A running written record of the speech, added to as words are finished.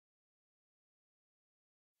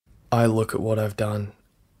I look at what I've done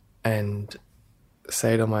and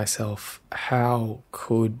say to myself, how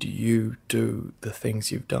could you do the things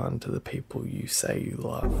you've done to the people you say you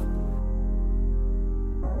love?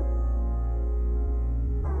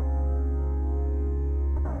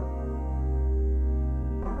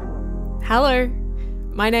 Hello,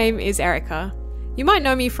 my name is Erica. You might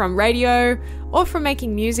know me from radio or from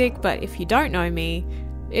making music, but if you don't know me,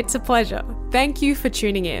 it's a pleasure. Thank you for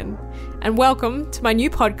tuning in, and welcome to my new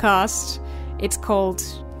podcast. It's called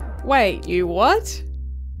Wait, You What?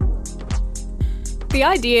 The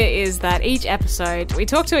idea is that each episode we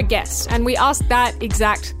talk to a guest and we ask that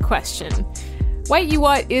exact question. Wait, You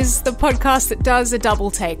What is the podcast that does a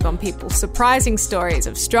double take on people's surprising stories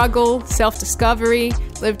of struggle, self-discovery,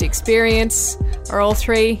 lived experience, or all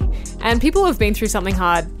three. And people who have been through something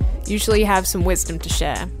hard usually have some wisdom to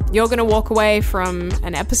share. You're going to walk away from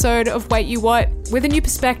an episode of Wait, You What with a new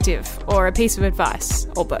perspective or a piece of advice,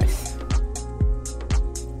 or both.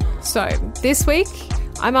 So, this week,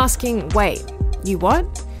 I'm asking, wait, you what?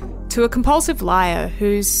 To a compulsive liar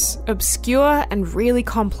whose obscure and really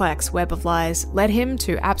complex web of lies led him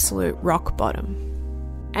to absolute rock bottom.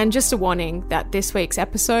 And just a warning that this week's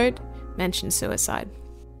episode mentions suicide.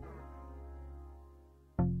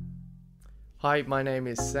 Hi, my name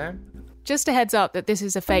is Sam. Just a heads up that this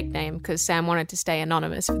is a fake name because Sam wanted to stay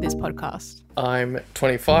anonymous for this podcast. I'm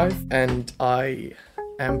 25 and I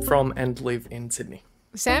am from and live in Sydney.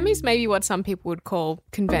 Sam is maybe what some people would call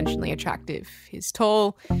conventionally attractive. He's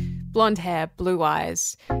tall, blonde hair, blue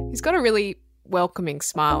eyes. He's got a really welcoming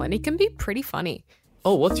smile and he can be pretty funny.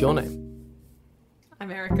 Oh, what's your name?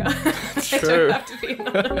 I'm Erica. True. I don't have to be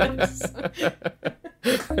anonymous.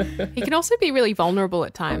 He can also be really vulnerable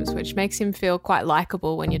at times, which makes him feel quite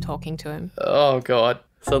likable when you're talking to him. Oh, God.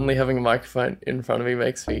 Suddenly having a microphone in front of me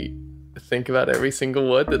makes me think about every single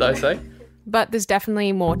word that I say. But there's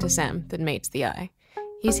definitely more to Sam than meets the eye.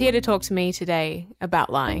 He's here to talk to me today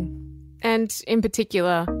about lying. And in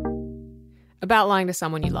particular, about lying to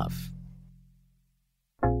someone you love.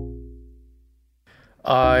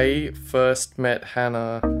 I first met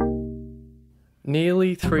Hannah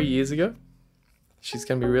nearly 3 years ago. She's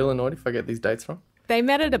going to be real annoyed if I get these dates wrong. They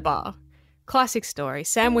met at a bar. Classic story.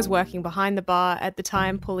 Sam was working behind the bar at the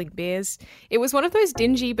time, pulling beers. It was one of those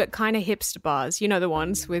dingy but kind of hipster bars. You know, the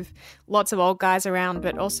ones with lots of old guys around,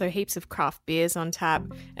 but also heaps of craft beers on tap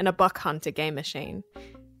and a Buck Hunter game machine.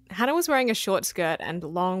 Hannah was wearing a short skirt and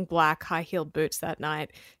long black high-heeled boots that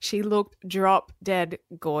night. She looked drop-dead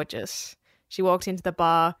gorgeous. She walked into the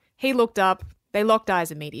bar. He looked up. They locked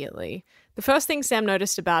eyes immediately. The first thing Sam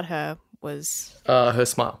noticed about her was... her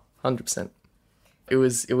smile, 100%. It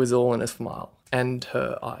was all in her smile and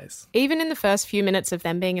her eyes. Even in the first few minutes of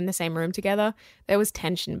them being in the same room together, there was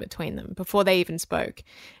tension between them before they even spoke.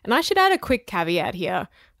 And I should add a quick caveat here.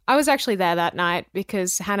 I was actually there that night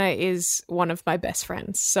because Hannah is one of my best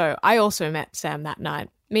friends. So I also met Sam that night.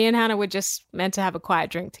 Me and Hannah were just meant to have a quiet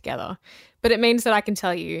drink together. But it means that I can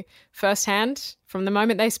tell you firsthand, from the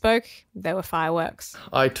moment they spoke, there were fireworks.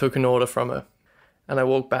 I took an order from her and I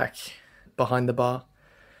walked back behind the bar.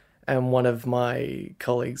 And one of my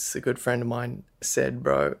colleagues, a good friend of mine, said,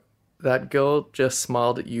 bro, that girl just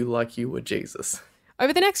smiled at you like you were Jesus.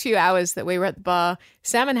 Over the next few hours that we were at the bar,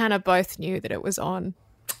 Sam and Hannah both knew that it was on.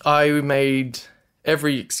 I made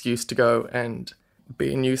every excuse to go and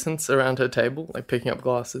be a nuisance around her table, like picking up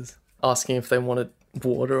glasses, asking if they wanted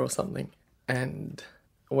water or something. And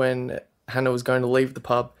when Hannah was going to leave the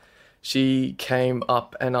pub, she came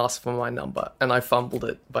up and asked for my number, and I fumbled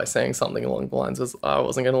it by saying something along the lines of, I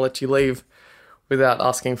wasn't going to let you leave without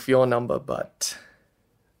asking for your number, but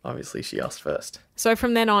obviously she asked first. So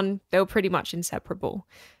from then on, they were pretty much inseparable.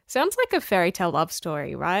 Sounds like a fairy tale love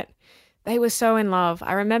story, right? They were so in love.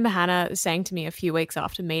 I remember Hannah saying to me a few weeks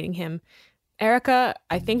after meeting him, Erica,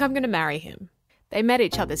 I think I'm going to marry him. They met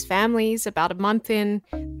each other's families about a month in.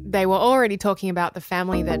 They were already talking about the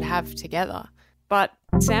family they'd have together. But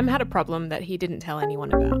Sam had a problem that he didn't tell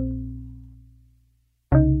anyone about.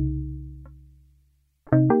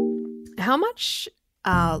 How much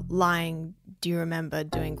lying do you remember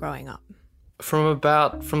doing growing up? From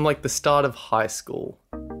like the start of high school,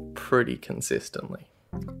 pretty consistently.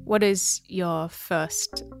 What is your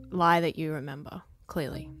first lie that you remember,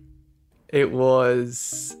 clearly? It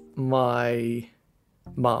was my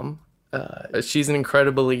mum. She's an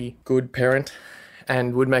incredibly good parent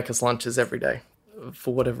and would make us lunches every day.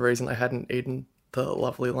 For whatever reason, I hadn't eaten the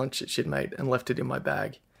lovely lunch that she'd made and left it in my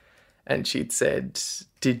bag. And she'd said,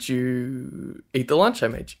 did you eat the lunch I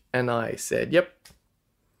made you? And I said, yep.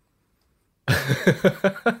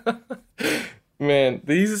 Man,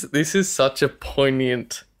 this is such a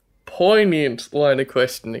poignant poignant line of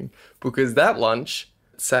questioning because that lunch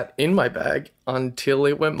sat in my bag until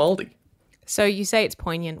it went moldy. So you say it's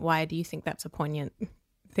poignant. Why do you think that's a poignant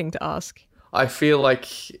thing to ask? I feel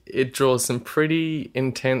like it draws some pretty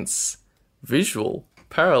intense visual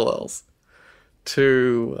parallels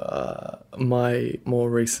to my more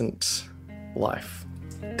recent life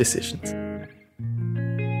decisions.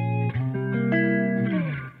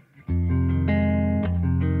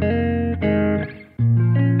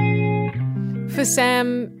 For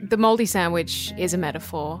Sam, the mouldy sandwich is a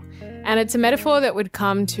metaphor, and it's a metaphor that would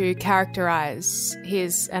come to characterise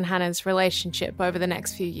his and Hannah's relationship over the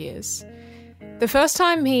next few years. The first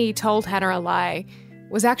time he told Hannah a lie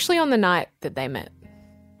was actually on the night that they met.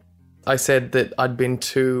 I said that I'd been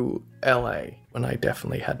to LA when I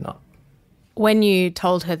definitely had not. When you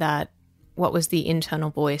told her that, what was the internal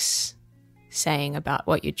voice saying about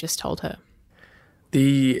what you just told her?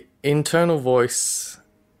 The internal voice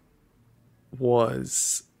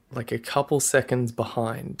was like a couple seconds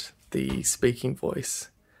behind the speaking voice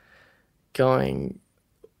going,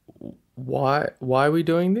 why are we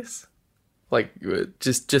doing this? Like,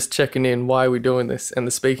 just checking in, why are we doing this? And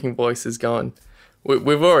the speaking voice is going,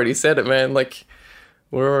 we've already said it, man. Like,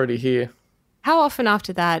 we're already here. How often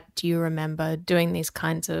after that do you remember doing these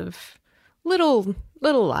kinds of little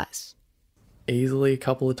lies? Easily a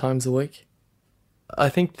couple of times a week. I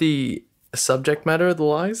think the subject matter of the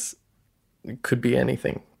lies could be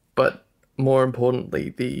anything, but more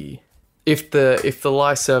importantly, if the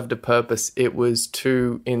lie served a purpose, it was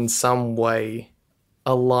to in some way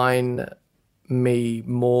align me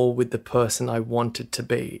more with the person I wanted to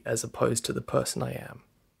be as opposed to the person I am.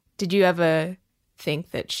 Did you ever think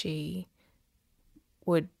that she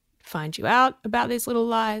would find you out about these little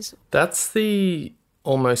lies? That's the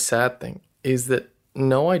almost sad thing, is that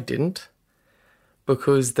no, I didn't,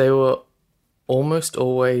 because they were almost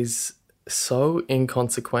always so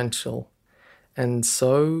inconsequential, and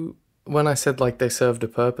so when I said like they served a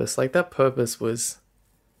purpose, like that purpose was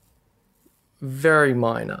very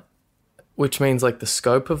minor, which means like the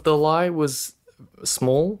scope of the lie was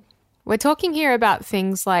small. We're talking here about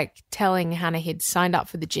things like telling Hannah he'd signed up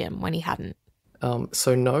for the gym when he hadn't.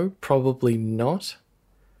 So no, probably not,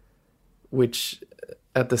 which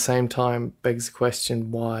at the same time begs the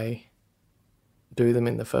question, why do them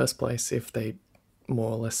in the first place if they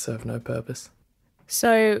more or less serve no purpose?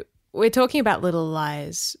 So we're talking about little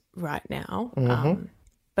lies right now,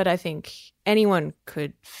 but I think anyone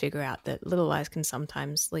could figure out that little lies can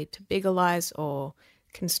sometimes lead to bigger lies or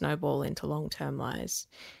can snowball into long-term lies.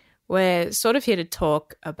 We're sort of here to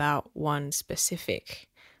talk about one specific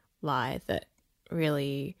lie that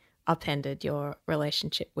really upended your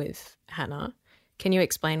relationship with Hannah. Can you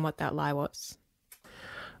explain what that lie was?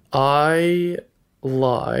 I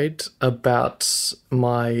lied about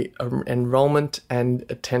my enrollment and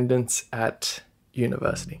attendance at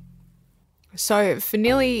university. So for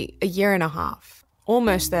nearly a year and a half,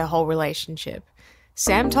 almost their whole relationship,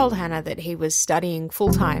 Sam told Hannah that he was studying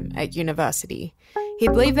full-time at university.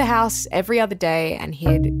 He'd leave the house every other day and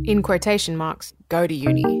he'd, in quotation marks, go to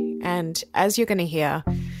uni. And as you're going to hear,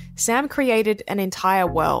 Sam created an entire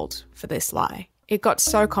world for this lie. It got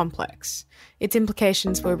so complex. Its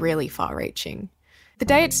implications were really far-reaching. The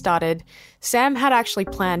day it started, Sam had actually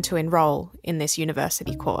planned to enroll in this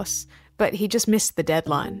university course, but he just missed the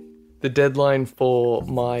deadline. The deadline for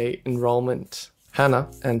my enrollment, Hannah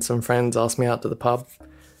and some friends asked me out to the pub,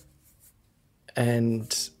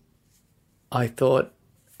 and I thought,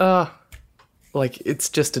 like, it's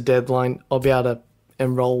just a deadline. I'll be able to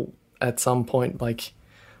enroll at some point. Like,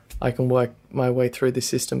 I can work my way through the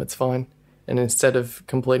system. It's fine. And instead of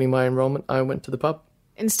completing my enrollment, I went to the pub.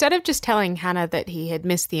 Instead of just telling Hannah that he had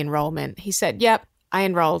missed the enrollment, he said, yep, I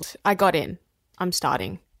enrolled. I got in. I'm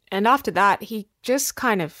starting. And after that, he just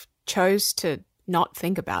kind of chose to not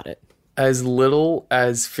think about it. As little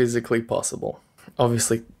as physically possible.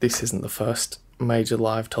 Obviously, this isn't the first major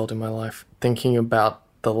lie I've told in my life. Thinking about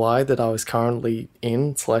the lie that I was currently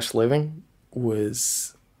in/living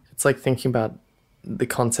was, it's like thinking about the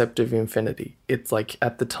concept of infinity. It's like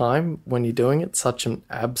at the time when you're doing it, such an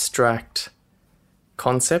abstract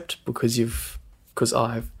concept because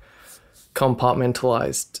I've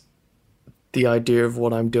compartmentalized the idea of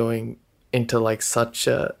what I'm doing into like such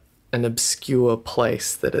an obscure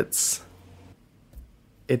place that it's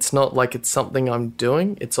not like it's something I'm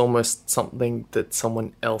doing, it's almost something that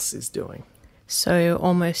someone else is doing. So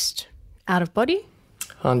almost out of body?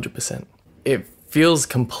 100%. It feels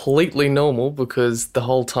completely normal because the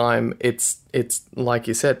whole time it's like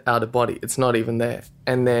you said, out of body. It's not even there.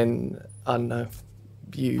 And then, I don't know,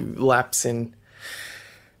 you lapse in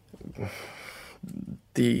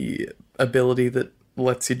the ability that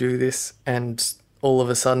lets you do this, and all of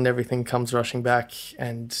a sudden everything comes rushing back.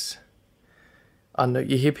 And I know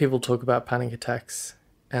you hear people talk about panic attacks,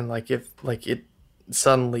 and if it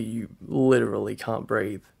suddenly you literally can't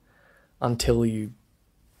breathe until you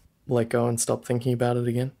let go and stop thinking about it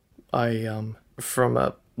again. I from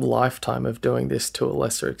a lifetime of doing this to a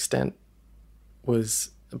lesser extent,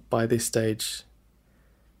 was by this stage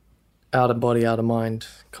out of body, out of mind.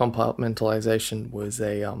 Compartmentalization was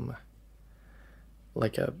a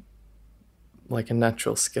like a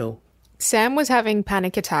natural skill. Sam was having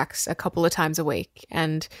panic attacks a couple of times a week,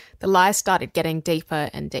 and the lies started getting deeper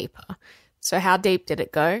and deeper. So how deep did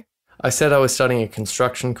it go? I said I was studying a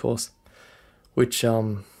construction course, which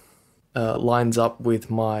lines up with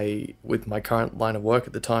my current line of work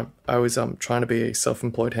at the time. I was trying to be a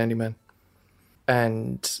self-employed handyman,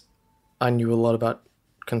 and I knew a lot about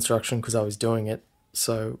construction because I was doing it.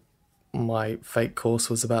 So my fake course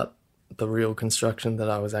was about the real construction that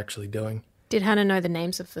I was actually doing. Did Hannah know the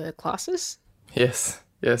names of the classes? Yes,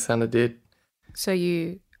 Hannah did. So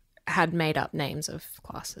you had made up names of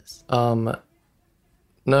classes?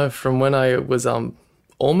 No, from when I was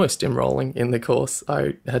almost enrolling in the course,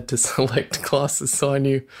 I had to select classes, so I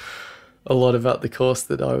knew a lot about the course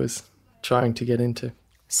that I was trying to get into.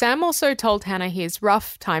 Sam also told Hannah his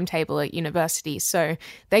rough timetable at university so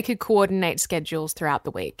they could coordinate schedules throughout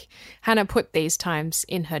the week. Hannah put these times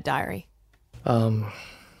in her diary.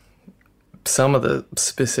 Some of the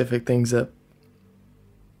specific things are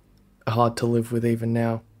hard to live with even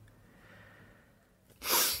now.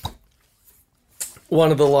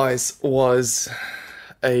 One of the lies was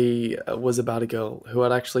about a girl who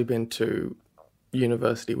I'd actually been to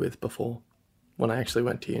university with before, when I actually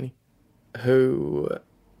went to uni, who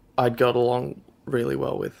I'd got along really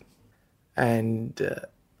well with. And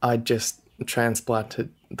I just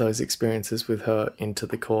transplanted those experiences with her into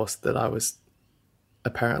the course that I was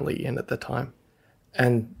apparently in at the time.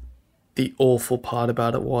 And the awful part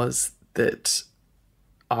about it was that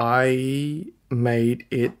I made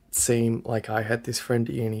it seem like I had this friend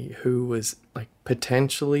at uni who was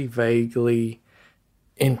potentially vaguely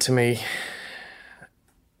into me.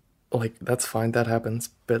 That's fine, that happens.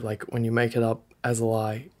 But when you make it up as a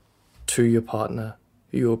lie to your partner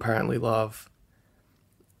who you apparently love,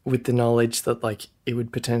 with the knowledge that it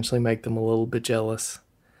would potentially make them a little bit jealous,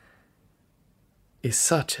 is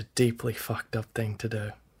such a deeply fucked up thing to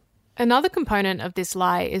do. Another component of this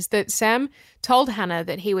lie is that Sam told Hannah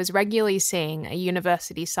that he was regularly seeing a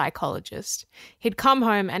university psychologist. He'd come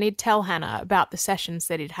home and he'd tell Hannah about the sessions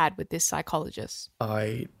that he'd had with this psychologist.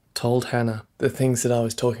 I told Hannah the things that I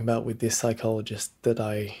was talking about with this psychologist that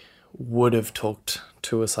I would have talked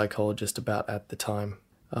to a psychologist about at the time.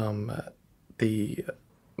 The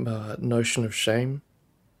notion of shame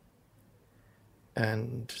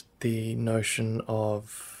and the notion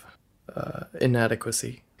of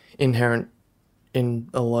inadequacy inherent in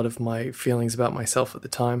a lot of my feelings about myself at the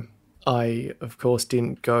time. I, of course,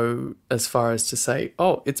 didn't go as far as to say,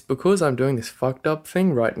 oh, it's because I'm doing this fucked up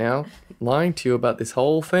thing right now, lying to you about this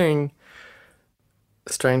whole thing.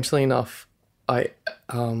 Strangely enough, I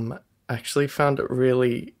actually found it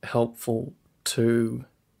really helpful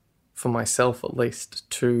for myself at least,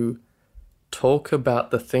 to talk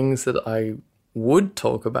about the things that I would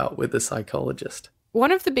talk about with a psychologist.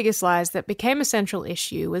 One of the biggest lies that became a central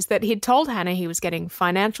issue was that he'd told Hannah he was getting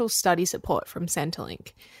financial study support from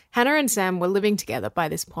Centrelink. Hannah and Sam were living together by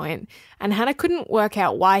this point, and Hannah couldn't work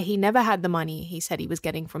out why he never had the money he said he was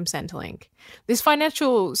getting from Centrelink. This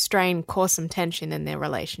financial strain caused some tension in their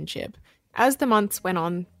relationship. As the months went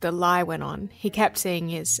on, the lie went on. He kept seeing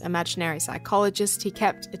his imaginary psychologist, he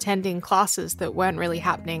kept attending classes that weren't really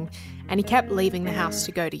happening, and he kept leaving the house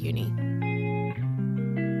to go to uni.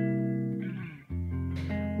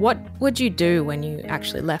 What would you do when you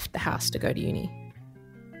actually left the house to go to uni?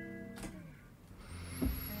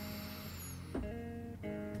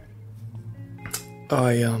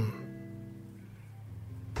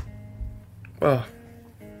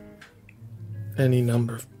 Any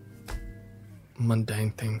number of mundane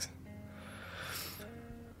things.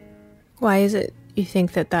 Why is it you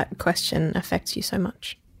think that question affects you so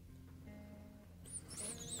much?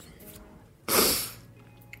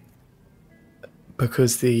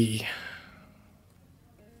 Because the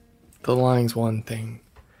lying's one thing,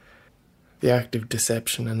 the act of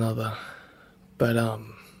deception another, but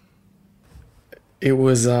it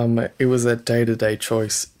was a day-to-day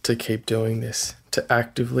choice to keep doing this, to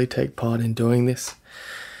actively take part in doing this.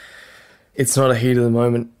 It's not a heat of the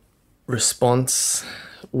moment response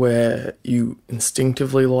where you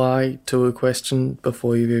instinctively lie to a question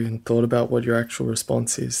before you've even thought about what your actual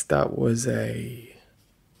response is. That was a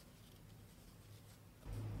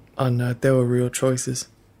I know there were real choices.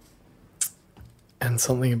 And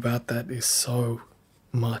something about that is so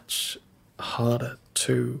much harder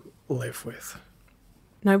to live with.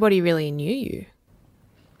 Nobody really knew you.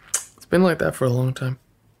 It's been like that for a long time.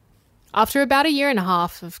 After about 1.5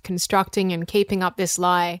 years of constructing and keeping up this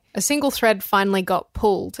lie, a single thread finally got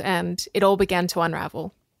pulled and it all began to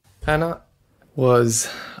unravel. Hannah was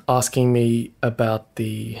asking me about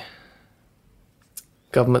the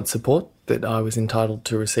government support that I was entitled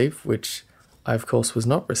to receive, which I, of course, was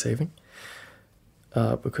not receiving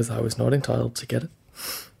because I was not entitled to get it.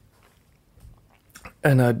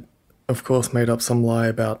 And I'd, of course, made up some lie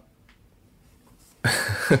about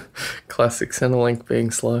classic Centrelink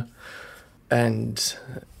being slow. And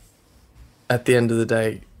at the end of the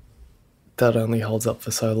day, that only holds up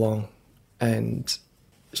for so long. And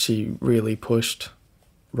she really pushed,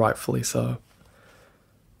 rightfully so,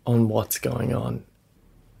 on what's going on.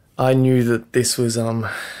 I knew that this was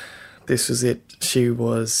it. She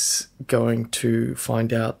was going to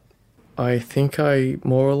find out. I think I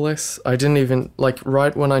didn't even,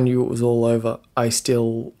 right when I knew it was all over, I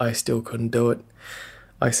still couldn't do it.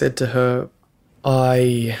 I said to her,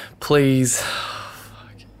 please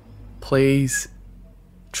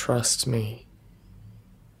trust me.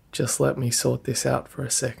 Just let me sort this out for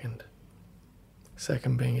a second.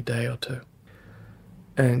 Second being a day or two.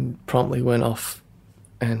 And promptly went off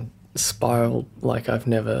and spiraled like I've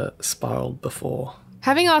never spiraled before.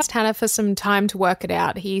 Having asked Hannah for some time to work it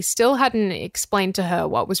out, he still hadn't explained to her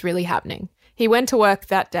what was really happening. He went to work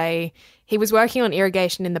that day. He was working on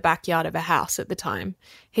irrigation in the backyard of a house at the time.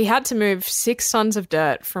 He had to move 6 tons of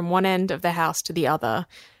dirt from one end of the house to the other.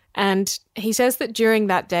 And he says that during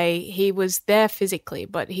that day, he was there physically,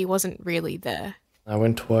 but he wasn't really there. I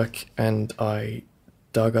went to work and I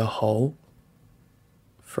dug a hole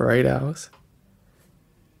for 8 hours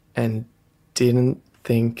and didn't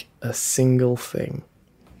think a single thing.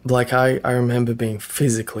 I remember being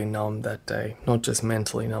physically numb that day, not just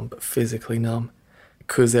mentally numb, but physically numb,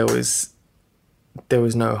 because there was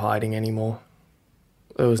no hiding anymore.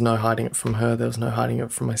 There was no hiding it from her. There was no hiding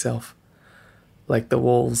it from myself. The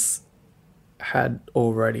walls had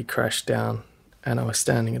already crashed down and I was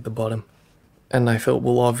standing at the bottom. And I thought,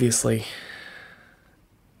 well, obviously,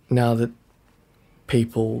 now that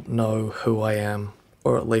people know who I am,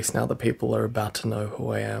 or at least now that people are about to know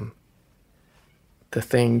who I am, the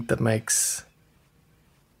thing that makes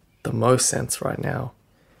the most sense right now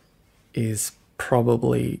is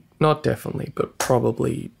probably, not definitely, but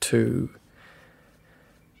probably to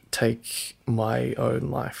take my own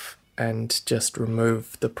life and just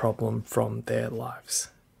remove the problem from their lives.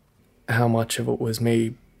 How much of it was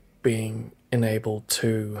me being enabled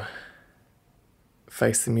to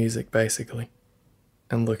face the music, basically,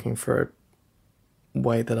 and looking for a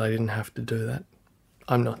way that I didn't have to do that,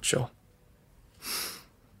 I'm not sure.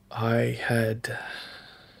 I had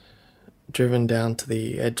driven down to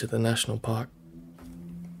the edge of the national park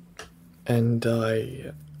and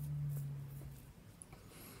I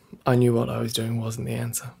knew what I was doing wasn't the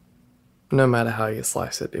answer. No matter how you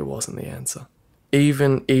slice it, it wasn't the answer.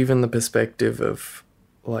 Even the perspective of,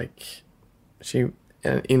 she,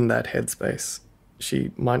 in that headspace,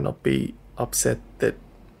 she might not be upset that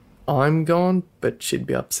I'm gone, but she'd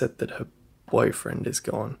be upset that her boyfriend is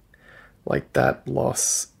gone. That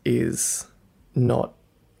loss is not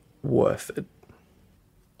worth it.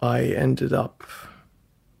 I ended up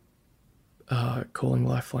calling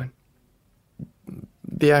Lifeline.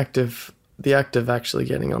 The act of actually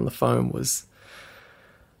getting on the phone was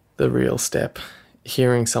the real step.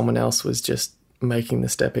 Hearing someone else was just making the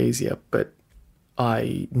step easier, but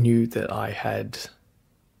I knew that I had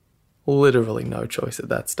literally no choice at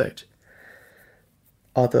that stage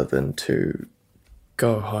other than to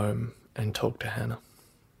go home and talk to Hannah.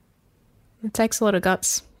 It takes a lot of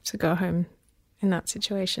guts to go home in that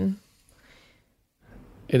situation.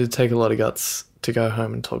 It'd take a lot of guts to go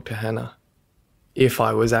home and talk to Hannah if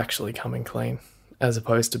I was actually coming clean, as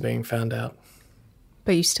opposed to being found out.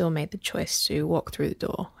 But you still made the choice to walk through the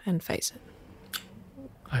door and face it.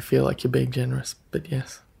 I feel like you're being generous, but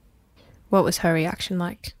yes. What was her reaction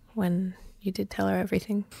like when you did tell her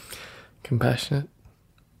everything? Compassionate.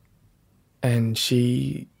 And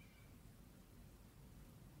she,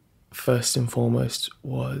 first and foremost,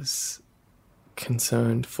 was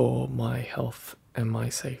concerned for my health and my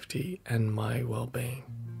safety and my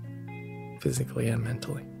well-being, physically and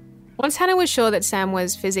mentally. Once Hannah was sure that Sam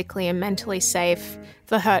was physically and mentally safe,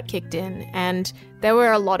 the hurt kicked in, and there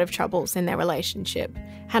were a lot of troubles in their relationship.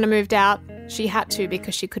 Hannah moved out. She had to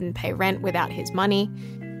because she couldn't pay rent without his money,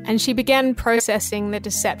 and she began processing the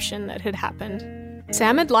deception that had happened.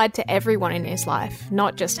 Sam had lied to everyone in his life,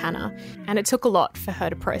 not just Hannah, and it took a lot for her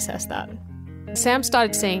to process that. Sam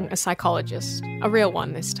started seeing a psychologist, a real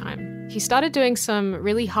one this time. He started doing some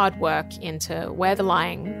really hard work into where the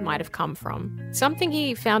lying might have come from. Something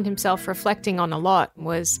he found himself reflecting on a lot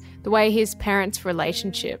was the way his parents'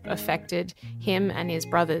 relationship affected him and his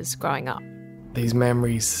brothers growing up. These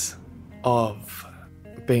memories of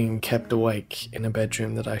being kept awake in a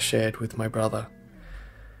bedroom that I shared with my brother,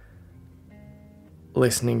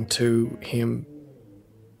 listening to him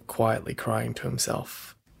quietly crying to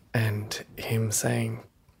himself and him saying,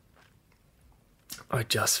 "I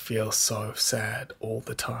just feel so sad all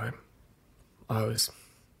the time." I was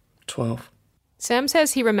 12. Sam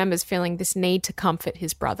says he remembers feeling this need to comfort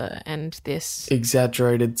his brother and this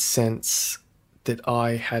exaggerated sense that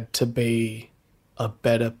I had to be a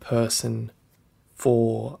better person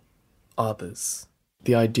for others.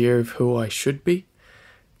 The idea of who I should be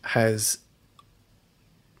has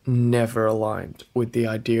never aligned with the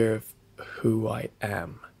idea of who I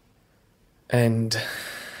am. And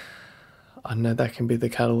I know that can be the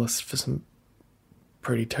catalyst for some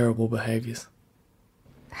pretty terrible behaviours.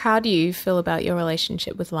 How do you feel about your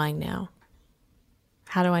relationship with lying now?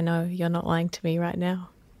 How do I know you're not lying to me right now?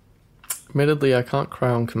 Admittedly, I can't cry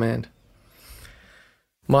on command.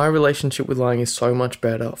 My relationship with lying is so much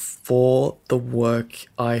better for the work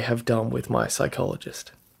I have done with my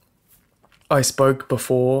psychologist. I spoke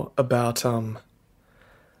before about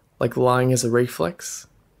lying as a reflex.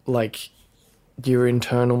 Like, your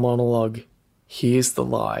internal monologue hears the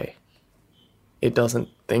lie. It doesn't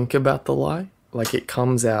think about the lie. Like, it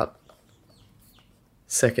comes out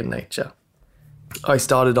second nature. I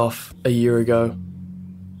started off a year ago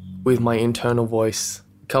with my internal voice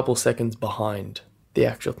a couple seconds behind the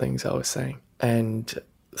actual things I was saying. And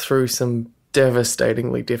through some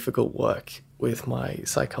devastatingly difficult work with my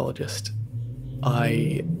psychologist,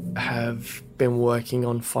 I have been working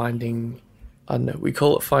on finding, we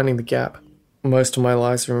call it finding the gap. Most of my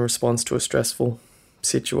lies are in response to a stressful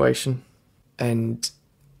situation, and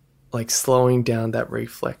slowing down that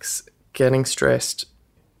reflex, getting stressed,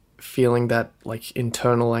 feeling that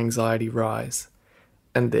internal anxiety rise.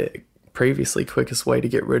 And the previously quickest way to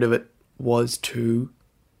get rid of it was to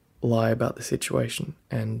lie about the situation.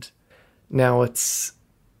 And now it's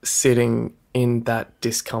sitting in that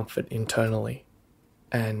discomfort internally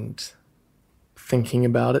and thinking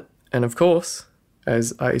about it. And of course,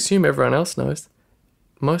 as I assume everyone else knows,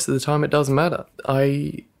 most of the time it doesn't matter.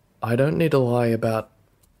 I don't need to lie about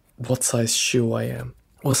what size shoe I am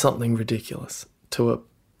or something ridiculous to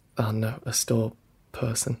a store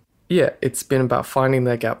person. Yeah, it's been about finding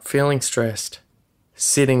that gap, feeling stressed,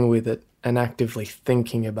 sitting with it, and actively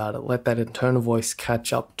thinking about it. Let that internal voice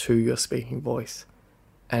catch up to your speaking voice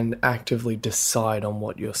and actively decide on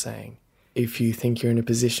what you're saying. If you think you're in a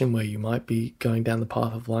position where you might be going down the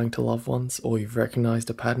path of lying to loved ones, or you've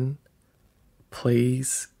recognized a pattern,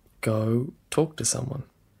 please go talk to someone.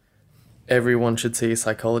 Everyone should see a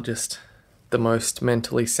psychologist. The most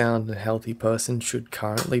mentally sound and healthy person should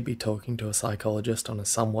currently be talking to a psychologist on a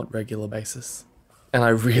somewhat regular basis. And I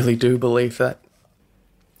really do believe that.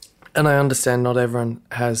 And I understand not everyone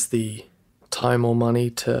has the time or money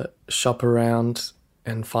to shop around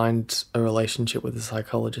and find a relationship with a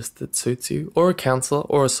psychologist that suits you, or a counsellor,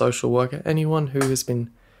 or a social worker, anyone who has been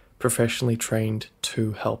professionally trained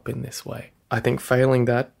to help in this way. I think failing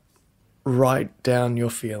that, write down your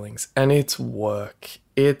feelings. And it's work.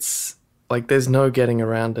 It's there's no getting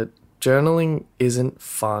around it. Journaling isn't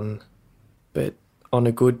fun, but on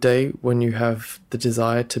a good day, when you have the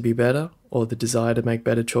desire to be better or the desire to make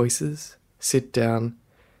better choices, sit down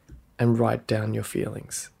and write down your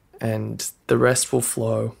feelings. And the rest will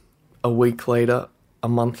flow. A week later, a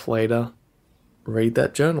month later, read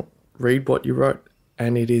that journal. Read what you wrote.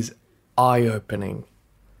 And it is eye-opening.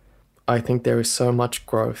 I think there is so much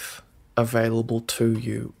growth available to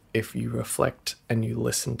you if you reflect and you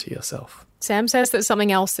listen to yourself. Sam says that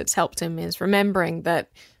something else that's helped him is remembering that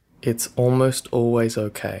it's almost always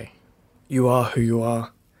okay. You are who you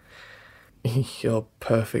are. You're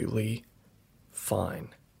perfectly fine.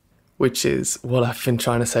 Which is what I've been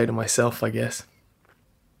trying to say to myself, I guess.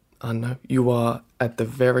 I know. You are, at the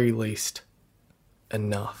very least,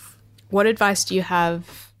 enough. What advice do you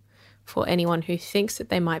have for anyone who thinks that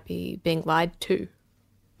they might be being lied to?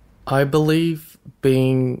 I believe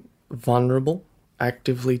being vulnerable,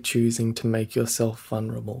 actively choosing to make yourself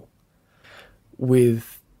vulnerable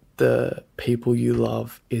with the people you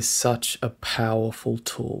love is such a powerful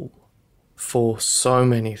tool for so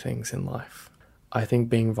many things in life. I think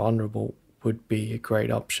being vulnerable would be a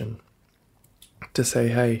great option. To say,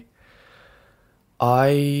 hey,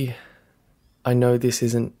 I I know this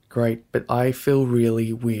isn't great, but I feel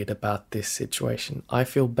really weird about this situation. I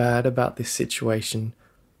feel bad about this situation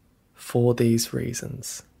for these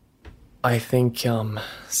reasons. I think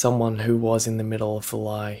someone who was in the middle of the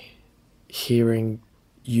lie, hearing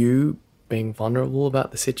you being vulnerable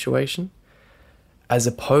about the situation, as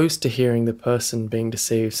opposed to hearing the person being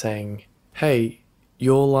deceived saying, hey,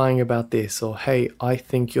 you're lying about this, or hey, I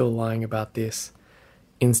think you're lying about this,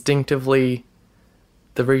 instinctively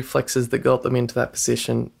the reflexes that got them into that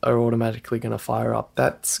position are automatically going to fire up.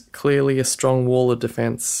 That's clearly a strong wall of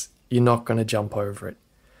defense. You're not going to jump over it.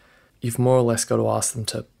 You've more or less got to ask them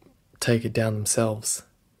to take it down themselves.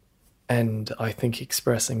 And I think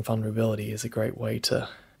expressing vulnerability is a great way to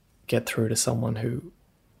get through to someone who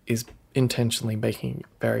is intentionally making it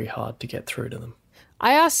very hard to get through to them.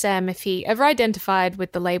 I asked Sam if he ever identified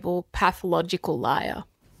with the label pathological liar.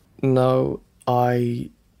 No, I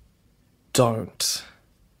don't.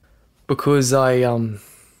 Because I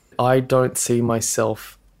don't see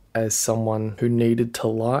myself as someone who needed to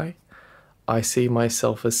lie. I see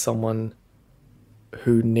myself as someone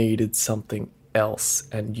who needed something else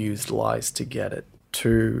and used lies to get it.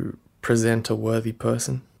 To present a worthy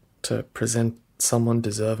person, to present someone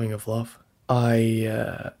deserving of love.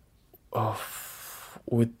 I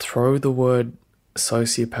would throw the word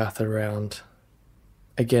sociopath around.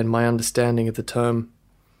 Again, my understanding of the term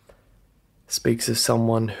speaks of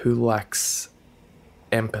someone who lacks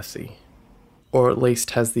empathy, or at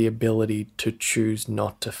least has the ability to choose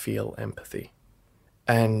not to feel empathy.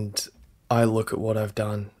 And I look at what I've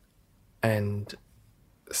done and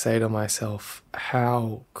say to myself,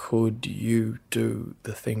 how could you do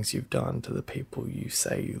the things you've done to the people you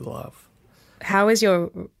say you love? How is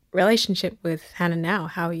your relationship with Hannah now?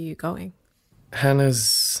 How are you going?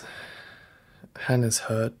 Hannah's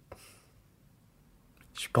hurt.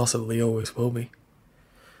 She possibly always will be.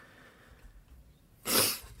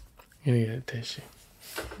 You need a tissue.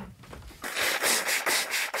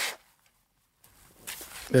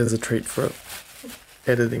 There's a treat for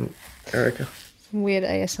editing, Erica. Weird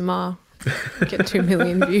ASMR. Get 2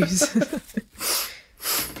 million views.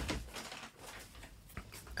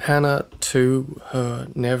 Hannah, to her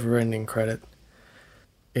never-ending credit,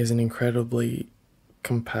 is an incredibly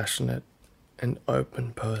compassionate and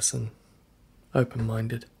open person,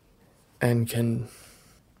 open-minded, and can,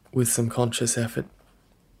 with some conscious effort,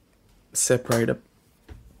 separate a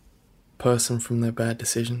person from their bad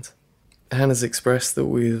decisions. Hannah's expressed that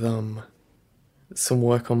with some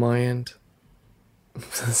work on my end,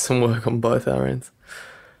 some work on both our ends,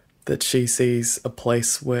 that she sees a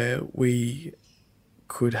place where we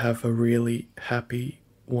could have a really happy,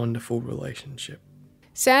 wonderful relationship.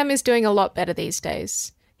 Sam is doing a lot better these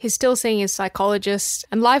days. He's still seeing his psychologist,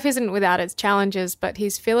 and life isn't without its challenges, but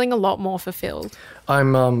he's feeling a lot more fulfilled.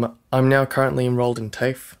 I'm now currently enrolled in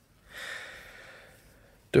TAFE,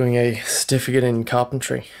 doing a certificate in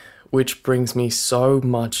carpentry, which brings me so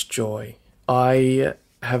much joy. I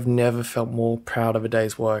have never felt more proud of a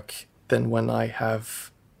day's work than when I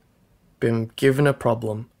have been given a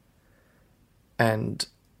problem and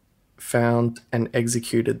found and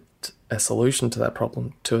executed a solution to that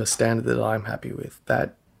problem to a standard that I'm happy with.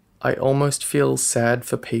 That I almost feel sad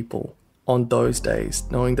for people on those days,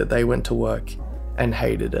 knowing that they went to work and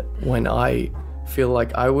hated it, when I feel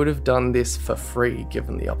like I would have done this for free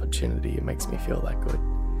given the opportunity. It makes me feel that good.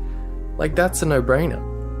 Like, that's a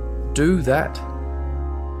no-brainer. Do that.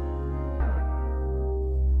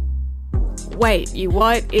 Wait, You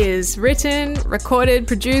What is written, recorded,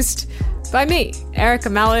 produced by me, Erica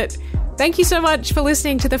Mallet. Thank you so much for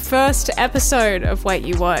listening to the first episode of Wait,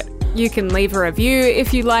 You What. You can leave a review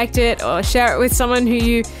if you liked it, or share it with someone who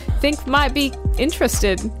you think might be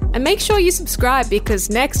interested. And make sure you subscribe, because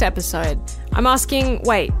next episode, I'm asking,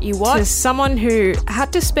 wait, you what? To someone who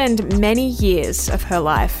had to spend many years of her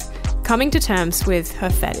life coming to terms with her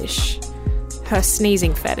fetish, her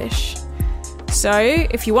sneezing fetish. So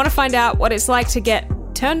if you want to find out what it's like to get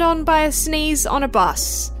turned on by a sneeze on a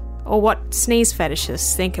bus, or what sneeze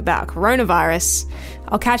fetishists think about coronavirus,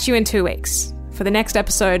 I'll catch you in 2 weeks for the next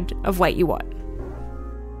episode of Wait, You What.